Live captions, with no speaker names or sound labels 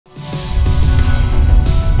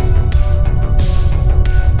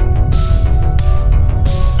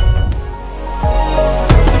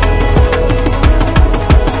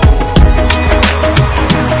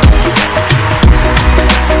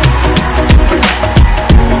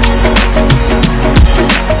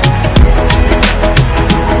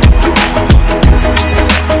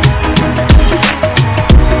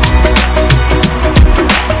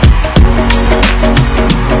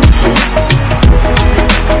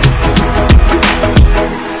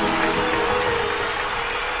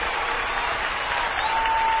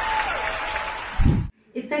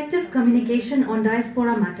session on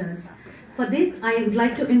diaspora matters. For this, I would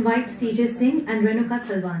like to invite CJ Singh and Renuka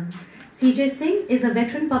Salwan. CJ Singh is a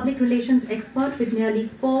veteran public relations expert with nearly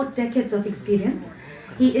 4 decades of experience.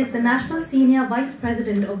 He is the National Senior Vice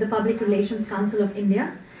President of the Public Relations Council of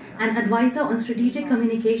India, an advisor on strategic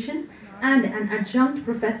communication, and an adjunct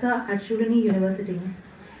professor at Shulani University.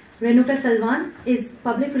 Renuka Salwan is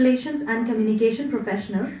public relations and communication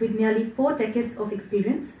professional with nearly 4 decades of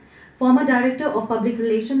experience, former Director of Public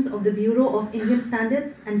Relations of the Bureau of Indian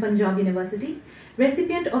Standards and Punjabi University,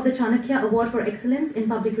 recipient of the Chanakya Award for Excellence in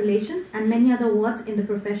Public Relations and many other awards in the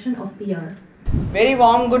profession of PR. Very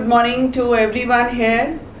warm good morning to everyone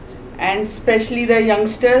here, and especially the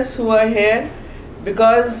youngsters who are here,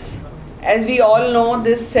 because as we all know,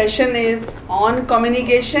 this session is on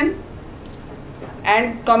communication.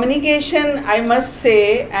 And communication, I must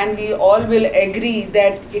say, and we all will agree,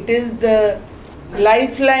 that it is the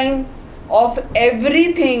lifeline of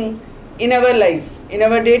everything in our life, in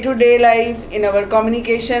our day-to-day life, in our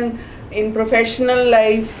communication, in professional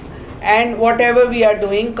life, and whatever we are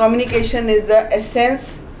doing. Communication is the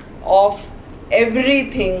essence of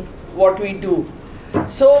everything what we do.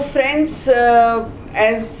 So friends,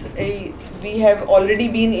 as we have already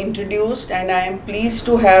been introduced, and I am pleased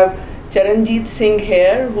to have Charanjit Singh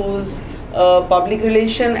here, who's a public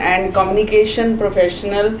relation and communication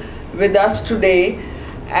professional with us today.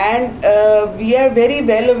 And we are very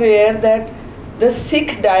well aware that the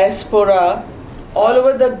Sikh diaspora all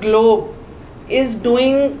over the globe is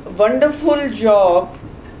doing wonderful job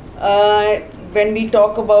when we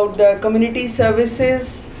talk about the community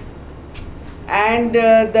services and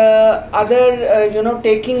the other,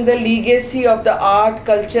 taking the legacy of the art,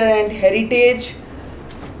 culture and heritage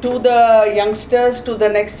to the youngsters, to the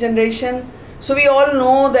next generation. So we all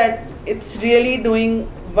know that it's really doing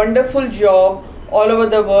wonderful job all over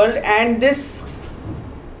the world. And this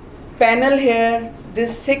panel here,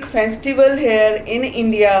 this Sikh festival here in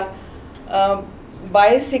India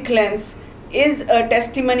by Sikhlens is a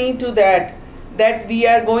testimony to that we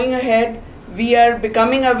are going ahead, we are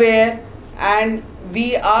becoming aware, and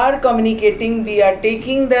we are communicating, we are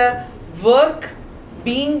taking the work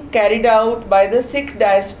being carried out by the Sikh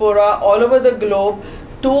diaspora all over the globe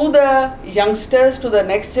to the youngsters, to the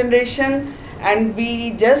next generation. And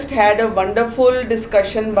we just had a wonderful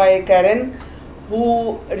discussion by Karen,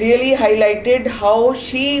 who really highlighted how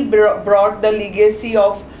she brought the legacy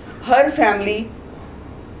of her family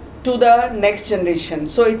to the next generation.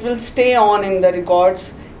 So it will stay on in the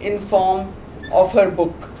records in form of her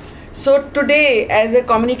book. So today, as a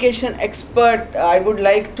communication expert, I would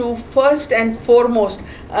like to first and foremost,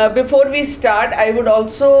 before we start, I would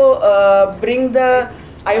also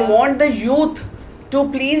I want the youth to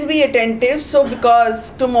please be attentive. So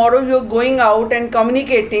because tomorrow you're going out and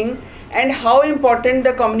communicating, and how important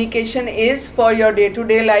the communication is for your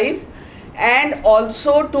day-to-day life, and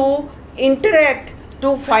also to interact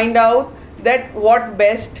to find out that what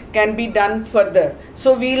best can be done further.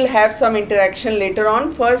 So we'll have some interaction later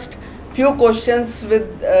on. First, few questions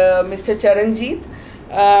with Mr. Charanjit.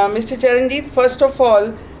 Mr. Charanjit, first of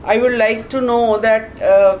all, I would like to know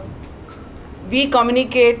that we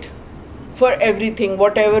communicate for everything,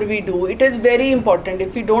 whatever we do. It is very important.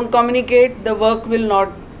 If we don't communicate, the work will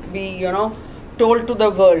not be, told to the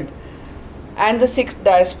world. And the Sikh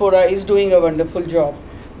diaspora is doing a wonderful job.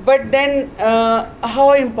 But then,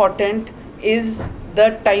 how important is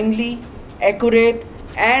the timely, accurate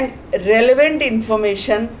and relevant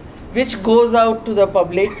information which goes out to the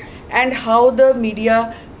public, and how the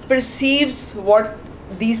media perceives what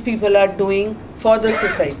these people are doing for the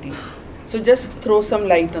society? So just throw some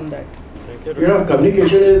light on that.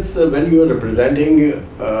 Communication is when you are representing,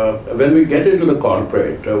 when we get into the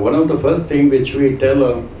corporate, one of the first things which we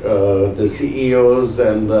tell the CEOs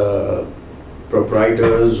and the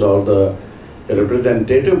proprietors or the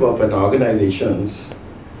representative of an organization,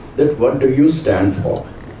 that what do you stand for,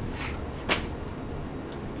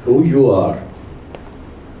 who you are.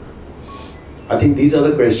 I think these are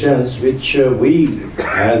the questions which we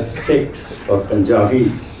as Sikhs or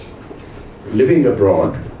Punjabis living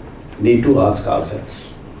abroad need to ask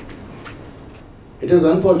ourselves. It is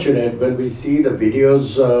unfortunate when we see the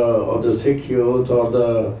videos of the Sikh youth or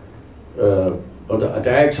the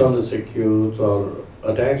attacks on the Sikh youth or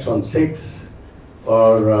attacks on Sikhs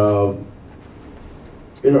or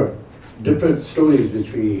different stories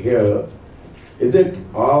which we hear. Is it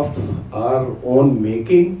of our own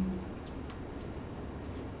making,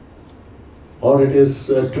 or it is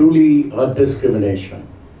truly a discrimination?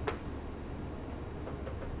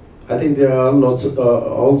 I think there are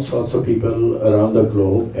all sorts of people around the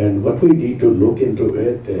globe, and what we need to look into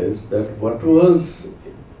it is that what was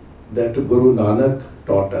that Guru Nanak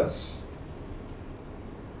taught us.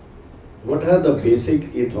 What are the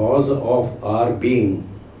basic ethos of our being?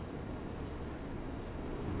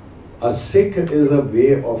 A Sikh is a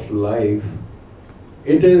way of life.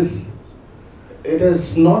 It is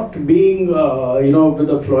not being, with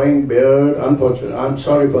a flowing beard. Unfortunately, I'm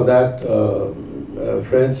sorry for that,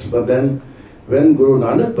 friends. But then, when Guru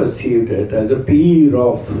Nanak perceived it as a peer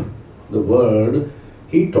of the world,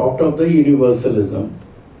 he talked of the universalism,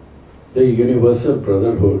 the universal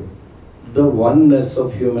brotherhood, the oneness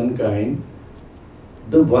of humankind,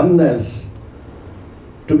 the oneness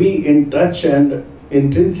to be in touch, and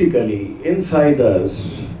intrinsically inside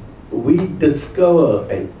us we discover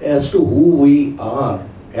as to who we are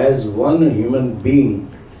as one human being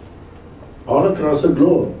all across the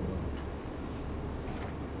globe.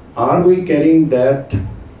 Are we carrying that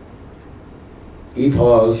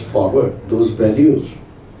ethos forward, those values?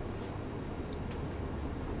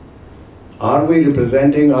 Are we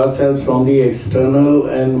representing ourselves from the external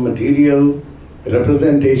and material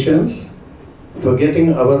representations,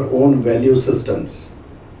 forgetting our own value systems?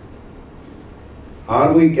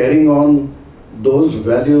 Are we carrying on those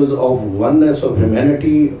values of oneness, of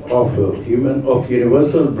humanity, of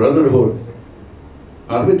universal brotherhood?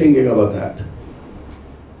 Are we thinking about that?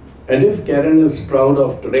 And if Karen is proud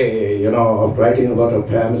of today, of writing about a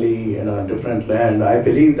family in a different land, I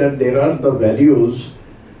believe that there are the values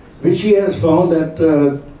which she has found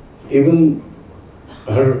that even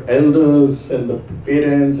her elders and the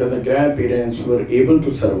parents and the grandparents were able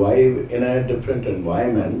to survive in a different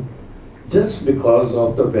environment just because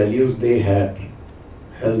of the values they had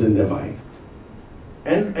held in their mind.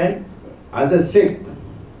 And as a Sikh,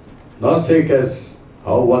 not Sikh as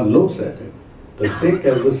how one looks at it, the Sikh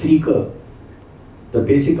as the seeker, the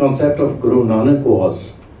basic concept of Guru Nanak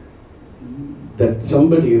was that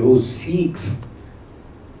somebody who seeks,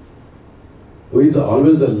 who is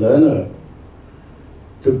always a learner,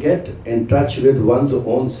 to get in touch with one's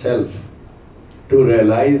own self, to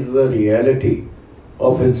realize the reality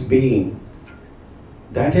of his being.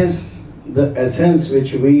 That is the essence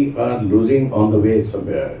which we are losing on the way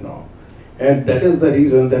somewhere now. And that is the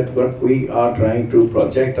reason that what we are trying to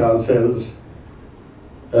project ourselves,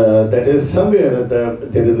 that is somewhere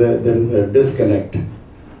there is a disconnect.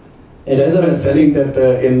 And as I was telling that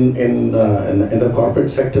in the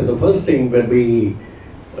corporate sector, the first thing when we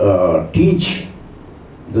teach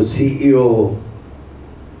the CEO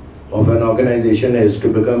of an organization is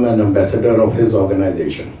to become an ambassador of his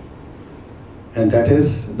organization. And that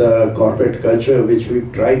is the corporate culture which we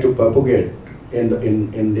try to propagate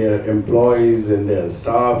in their employees, in their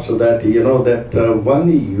staff, so that that one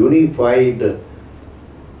unified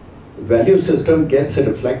value system gets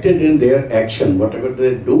reflected in their action, whatever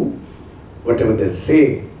they do, whatever they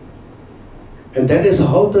say. And that is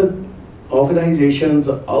how the organizations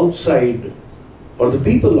outside or the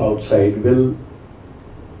people outside will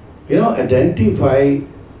identify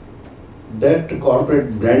that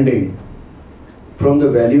corporate branding from the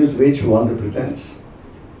values which one represents.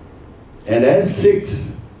 And as Sikhs,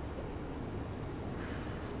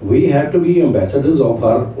 we have to be ambassadors of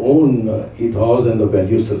our own ethos and the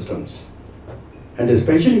value systems, and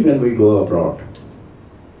especially when we go abroad.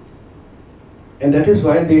 And that is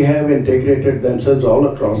why they have integrated themselves all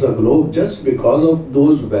across the globe, just because of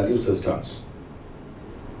those value systems.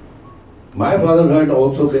 My father had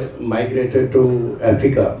also migrated to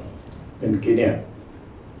Africa, in Kenya,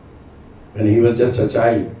 when he was just a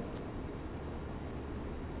child.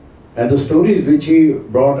 And the stories which he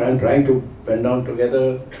brought, I'm trying to pen down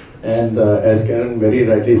together, and as Karen very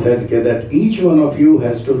rightly said, that each one of you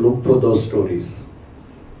has to look for those stories.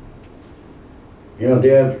 They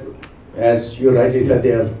are, as you rightly said,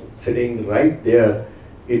 they are sitting right there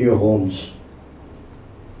in your homes.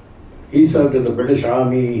 He served in the British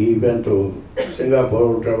Army, he went to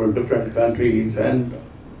Singapore, traveled different countries, and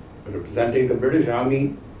representing the British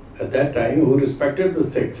Army at that time, who respected the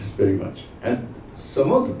Sikhs very much. And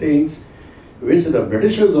some of the things which the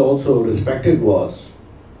Britishers also respected was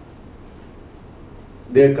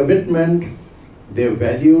their commitment, their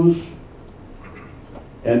values,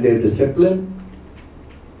 and their discipline.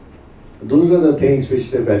 Those are the things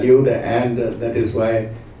which they valued, and that is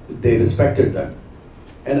why they respected them.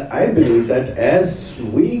 And I believe that as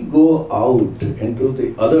we go out into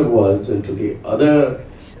the other worlds, into the other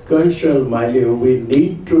cultural milieu, we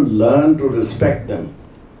need to learn to respect them.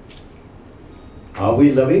 Are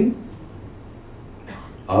we loving?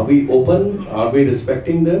 Are we open? Are we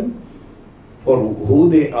respecting them for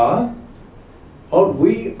who they are? Or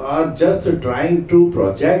we are just trying to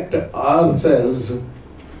project ourselves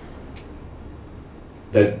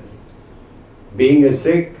that being a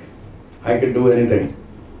Sikh I can do anything.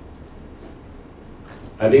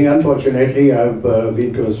 I think unfortunately I've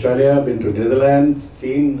been to Australia, been to Netherlands,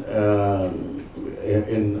 seen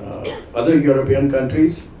in other European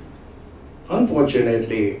countries.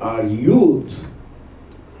 Unfortunately, our youth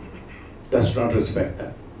does not respect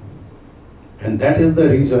that. And that is the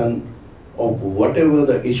reason of whatever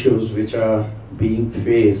the issues which are being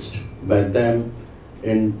faced by them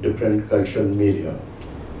in different cultural media.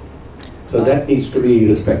 So that needs to be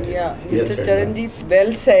respected. Yeah, Yes, Mr. Charanjit,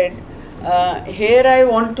 well said. Here I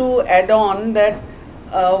want to add on that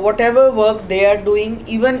whatever work they are doing,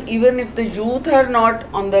 even if the youth are not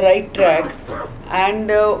on the right track, and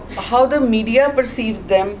how the media perceives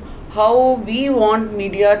them, how we want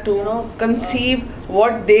media to conceive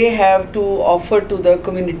what they have to offer to the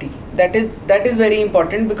community. That is very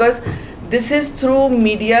important, because this is through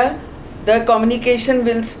media the communication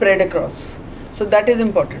will spread across. So that is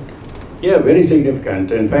important. Yeah, very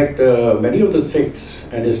significant. In fact, many of the Sikhs,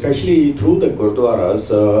 and especially through the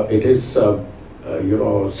Gurdwaras, it is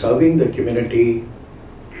serving the community,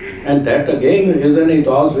 and that again is an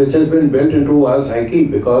ethos which has been built into our psyche,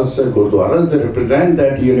 because Gurdwaras represent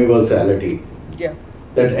that universality. Yeah.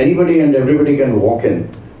 That anybody and everybody can walk in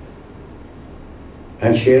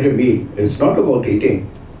and share a meal. It's not about eating.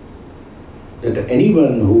 That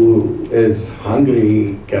anyone who is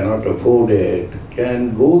hungry, cannot afford it,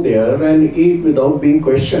 can go there and eat without being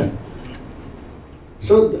questioned.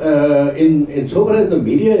 So, in so far as the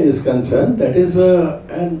media is concerned, that is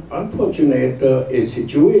an unfortunate a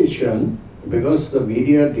situation, because the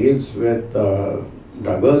media deals with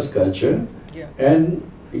diverse culture, Yeah. and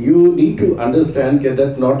you need to understand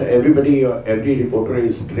that not everybody or every reporter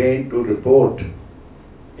is trained to report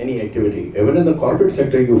any activity. Even in the corporate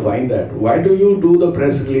sector you find that. Why do you do the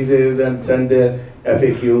press releases and send the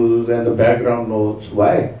FAQs and the background notes?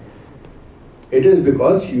 Why? It is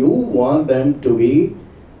because you want them to be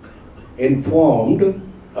informed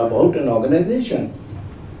about an organization.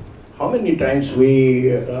 How many times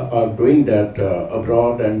we are doing that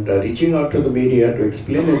abroad and reaching out to the media to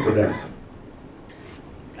explain it to them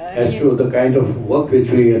as to the kind of work which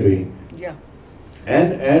we are doing. Yeah.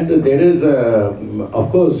 And there is,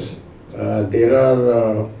 of course, there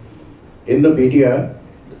are in the media,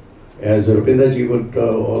 as Rupinder ji would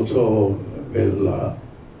also will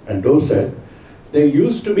endorse it, there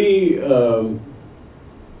used to be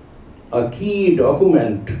a key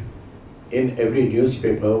document in every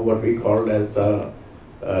newspaper, what we called as the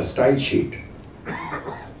style sheet.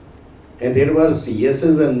 And there was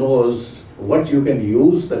yeses and nos, what you can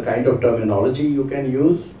use, the kind of terminology you can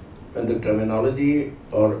use, and the terminology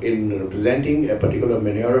or in representing a particular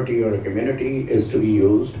minority or a community is to be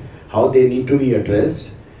used, how they need to be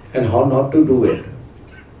addressed, and how not to do it.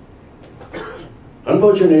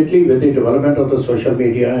 Unfortunately, with the development of the social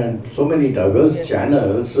media and so many diverse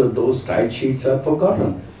channels, those style sheets are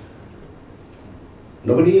forgotten.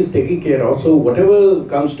 Nobody is taking care of, so whatever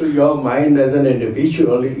comes to your mind as an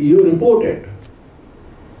individual, you report it.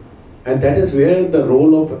 And that is where the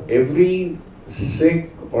role of every Sikh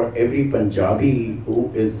or every Punjabi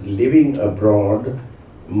who is living abroad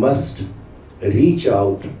must reach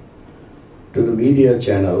out to the media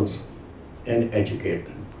channels and educate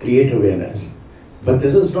them, create awareness. But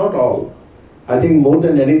this is not all. I think more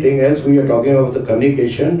than anything else, we are talking about the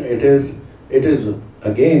communication. It is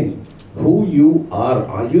again who you are.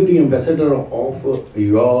 Are you the ambassador of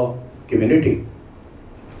your community?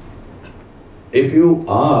 If you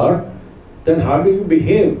are, then how do you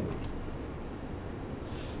behave?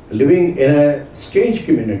 Living in a strange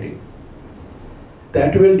community,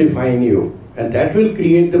 that will define you, and that will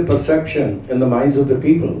create the perception in the minds of the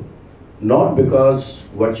people. Not because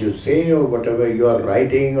what you say or whatever you are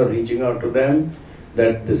writing or reaching out to them,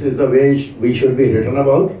 that this is the way we should be written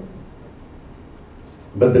about,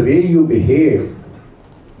 but the way you behave,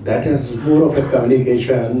 that is more of a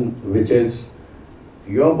communication, which is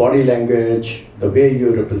your body language, the way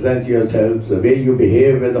you represent yourself, the way you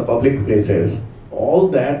behave in the public places. All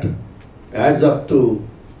that adds up to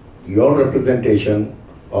your representation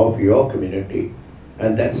of your community,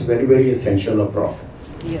 and that's very, very essential abroad.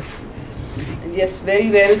 Yes. Yes, very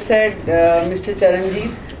well said, Mr.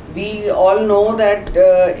 Charanjit. We all know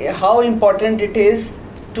that how important it is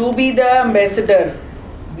to be the ambassador.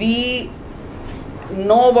 We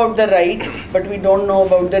know about the rights, but we don't know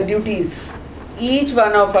about the duties. Each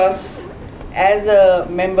one of us, as a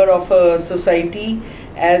member of a society,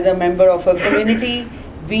 as a member of a community,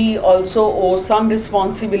 we also owe some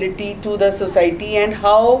responsibility to the society, and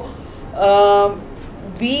how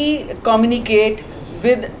we communicate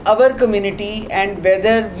with our community, and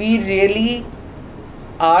whether we really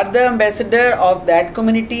are the ambassador of that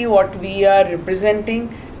community, what we are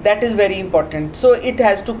representing, that is very important. So it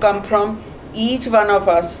has to come from each one of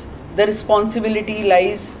us. The responsibility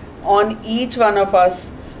lies on each one of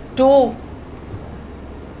us to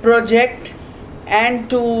project and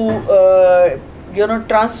to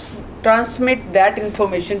transmit that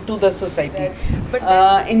information to the society.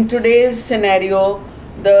 But in today's scenario,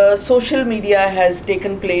 the social media has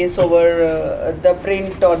taken place over the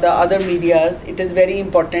print or the other medias. It is very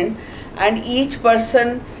important, and each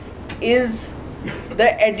person is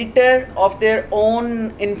the editor of their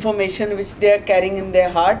own information which they are carrying in their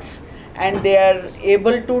hearts, and they are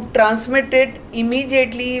able to transmit it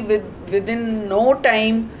immediately within no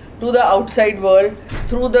time to the outside world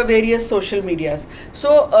through the various social medias.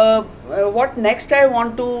 So what next I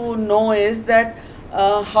want to know is that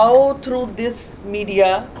how through this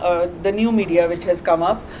media, the new media which has come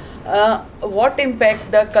up, what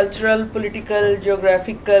impact the cultural, political,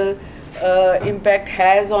 geographical impact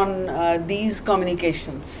has on these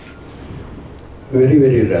communications? Very,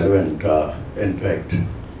 very relevant, in fact.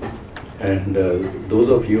 And those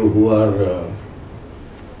of you who are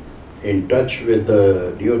in touch with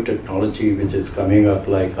the new technology which is coming up,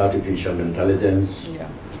 like artificial intelligence,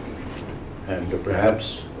 and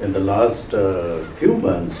perhaps in the last few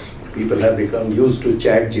months, people have become used to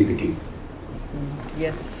ChatGPT.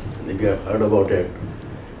 Yes. If you have heard about it,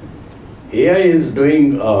 AI is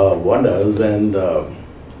doing wonders, and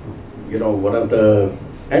one of the,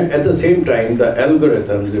 and at the same time, the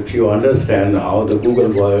algorithms, if you understand how the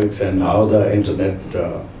Google works and how the internet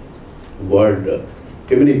world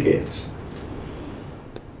communicates.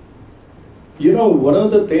 One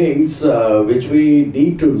of the things which we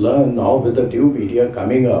need to learn now with the new media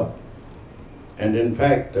coming up, and in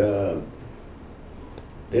fact, there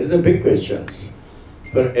is a big question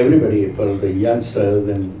for everybody, for the youngsters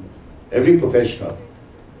and every professional.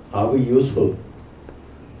 Are we useful?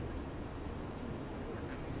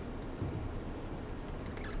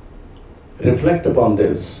 Reflect upon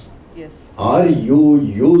this. Yes. Are you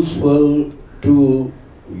useful to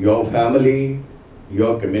your family,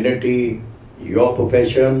 your community, your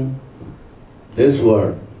profession, this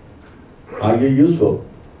world? Are you useful?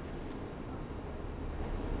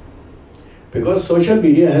 Because social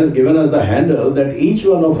media has given us the handle that each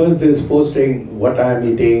one of us is posting what I am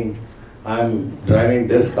eating, I am driving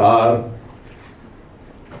this car,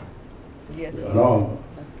 yes,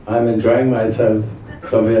 I am enjoying myself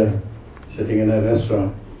somewhere, sitting in a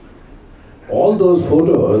restaurant. All those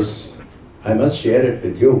photos, I must share it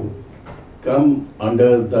with you, come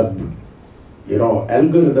under the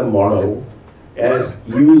algorithm model as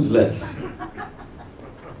useless.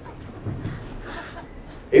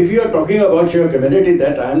 If you are talking about your community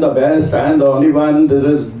that I am the best, I am the only one, this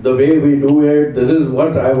is the way we do it, this is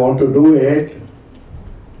what I want to do it.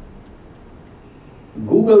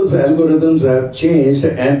 Google's algorithms have changed,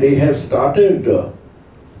 and they have started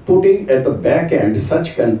putting at the back end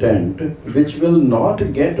such content which will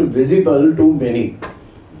not get visible to many.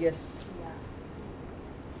 Yes.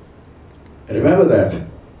 Remember that.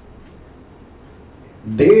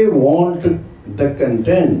 They want the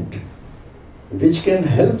content which can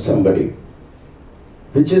help somebody,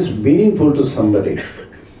 which is meaningful to somebody.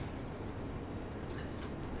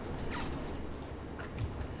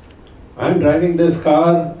 I'm driving this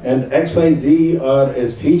car and XYZ are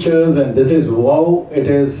its features, and this is wow, it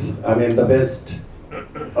is, the best,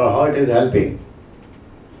 how it is helping.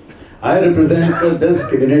 I represent this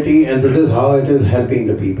community and this is how it is helping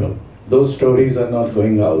the people. Those stories are not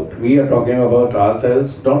going out. We are talking about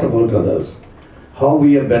ourselves, not about others. How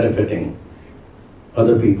we are benefiting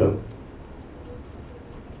other people.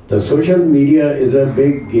 The social media is a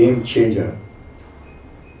big game changer.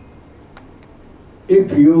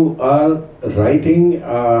 If you are writing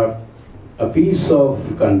a piece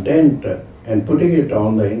of content and putting it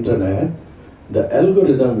on the internet, the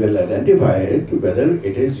algorithm will identify it whether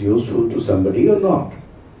it is useful to somebody or not.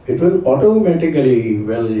 It will automatically,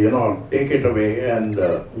 take it away and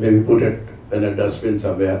maybe put it in a dustbin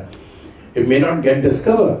somewhere. It may not get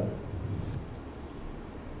discovered.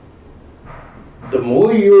 The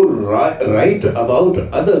more you write about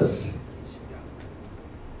others,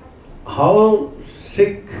 how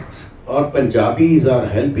Sikhs or Punjabis are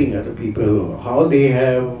helping other people, how they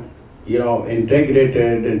have,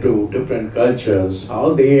 integrated into different cultures,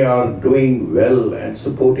 how they are doing well and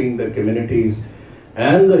supporting the communities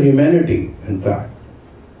and the humanity, in fact.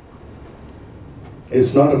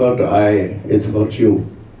 It's not about I, it's about you.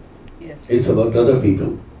 Yes. It's about other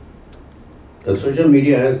people. The social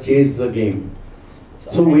media has changed the game.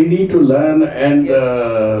 So we need to learn and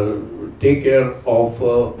take care of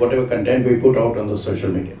whatever content we put out on the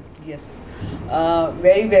social media. Yes,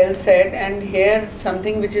 very well said. And here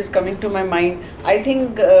something which is coming to my mind. I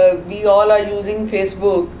think we all are using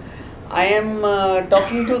Facebook. I am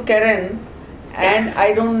talking to Karen and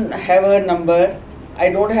I don't have her number. I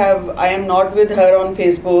am not with her on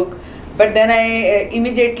Facebook. But then I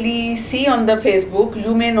immediately see on the Facebook,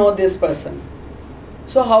 you may know this person.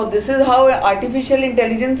 So this is how artificial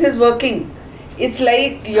intelligence is working. It's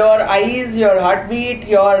like your eyes, your heartbeat,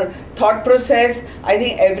 your thought process. I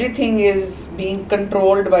think everything is being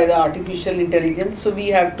controlled by the artificial intelligence. So we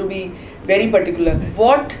have to be very particular.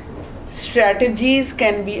 What strategies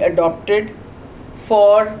can be adopted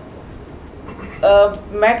for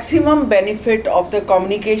maximum benefit of the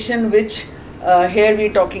communication, which here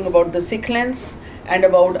we're talking about the Sikhlens and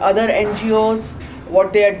about other NGOs,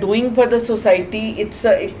 what they are doing for the society. It's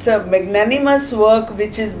a magnanimous work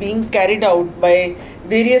which is being carried out by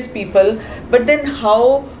various people. But then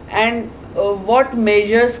how and what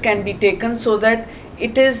measures can be taken so that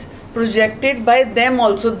it is projected by them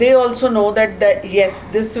also. They also know that yes,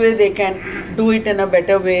 this way they can do it in a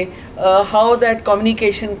better way. How that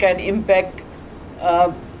communication can impact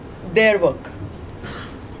their work.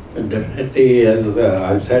 Definitely, as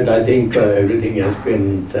I've said, I think everything has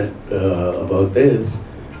been said about this.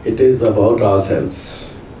 It is about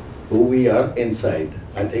ourselves, who we are inside.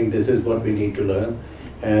 I think this is what we need to learn,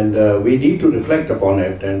 and we need to reflect upon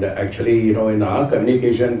it. And actually, you know, in our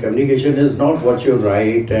communication is not what you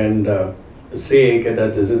write and say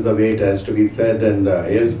that this is the way it has to be said, and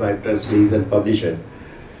here's my press release and publish it.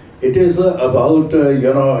 It is about,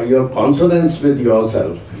 you know, your consonance with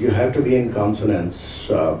yourself. You have to be in consonance.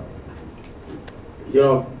 You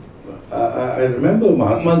know, I remember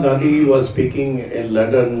Mahatma Gandhi was speaking in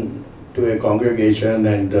London to a congregation,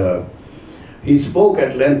 and he spoke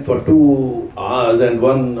at length for 2 hours, and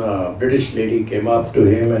one British lady came up to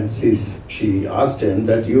him and she asked him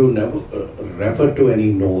that you never refer to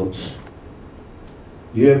any notes.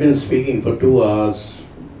 You have been speaking for 2 hours,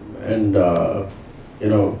 and you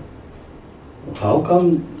know, how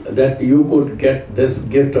come that you could get this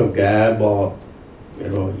gift of gab, or you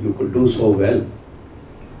know, you could do so well?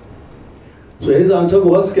 So his answer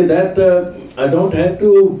was that I don't have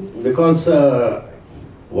to, because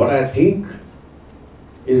what I think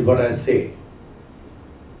is what I say.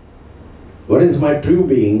 What is my true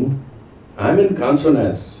being? I'm in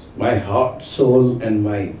consonance, my heart, soul and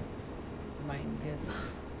mind. Mind, yes.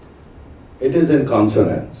 It is in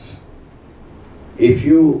consonance. If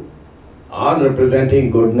you are representing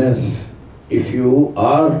goodness, if you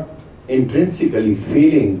are intrinsically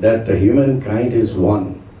feeling that the humankind is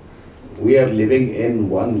one, we are living in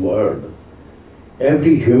one world.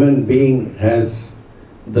 Every human being has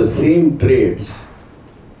the same traits,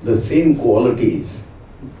 the same qualities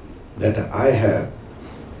that I have.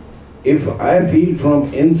 If I feel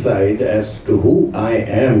from inside as to who I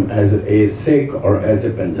am as a Sikh or as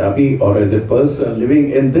a Punjabi or as a person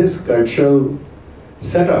living in this cultural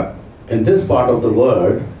setup, in this part of the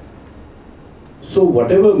world, so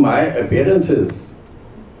whatever my appearance is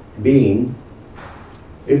being,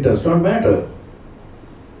 it does not matter.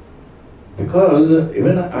 Because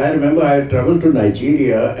even I remember I traveled to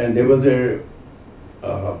Nigeria, and there was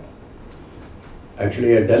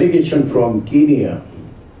actually a delegation from Kenya,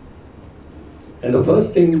 and the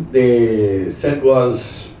first thing they said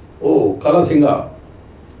was, "Oh, Kalasinga."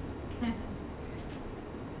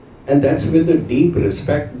 And that's with the deep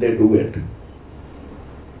respect they do it,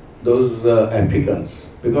 those Africans,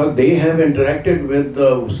 because they have interacted with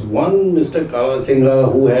one Mr.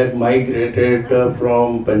 Kalasinga who had migrated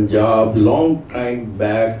from Punjab long time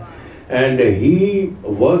back, and he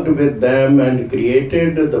worked with them and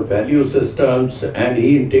created the value systems, and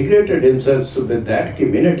he integrated himself with that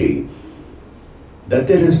community, that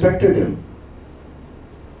they respected him.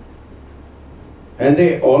 And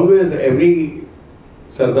they always, every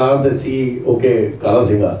Sardar they see, okay,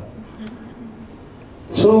 Kalasinga.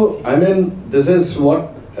 So, I mean, this is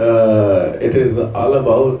what it is all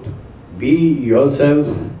about. Be yourself,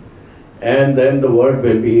 and then the word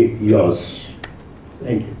will be yours.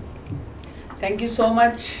 Thank you. Thank you so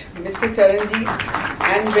much, Mr. Charanjit,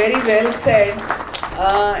 and very well said.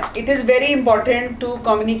 It is very important to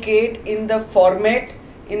communicate in the format,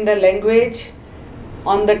 in the language,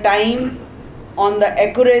 on the time, on the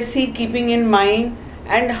accuracy, keeping in mind,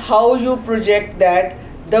 and how you project that,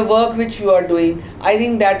 the work which you are doing. I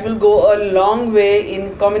think that will go a long way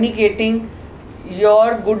in communicating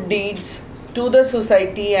your good deeds to the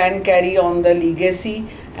society and carry on the legacy.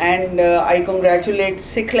 and I congratulate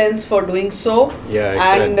Sikhlens for doing so.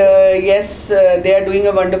 Yeah, and yes, they are doing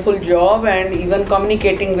a wonderful job and even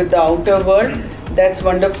communicating with the outer world. That's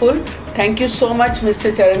wonderful. Thank you so much,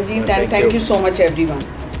 Mr. Charanjit, and thank you so much, everyone.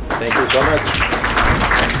 Thank you so much.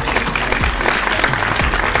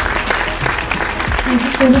 Thank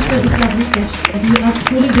you so much for this lovely session. We are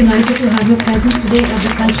truly delighted to have your presence today at the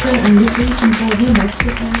Cultural and Literary Symposium by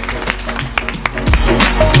Sikhlens.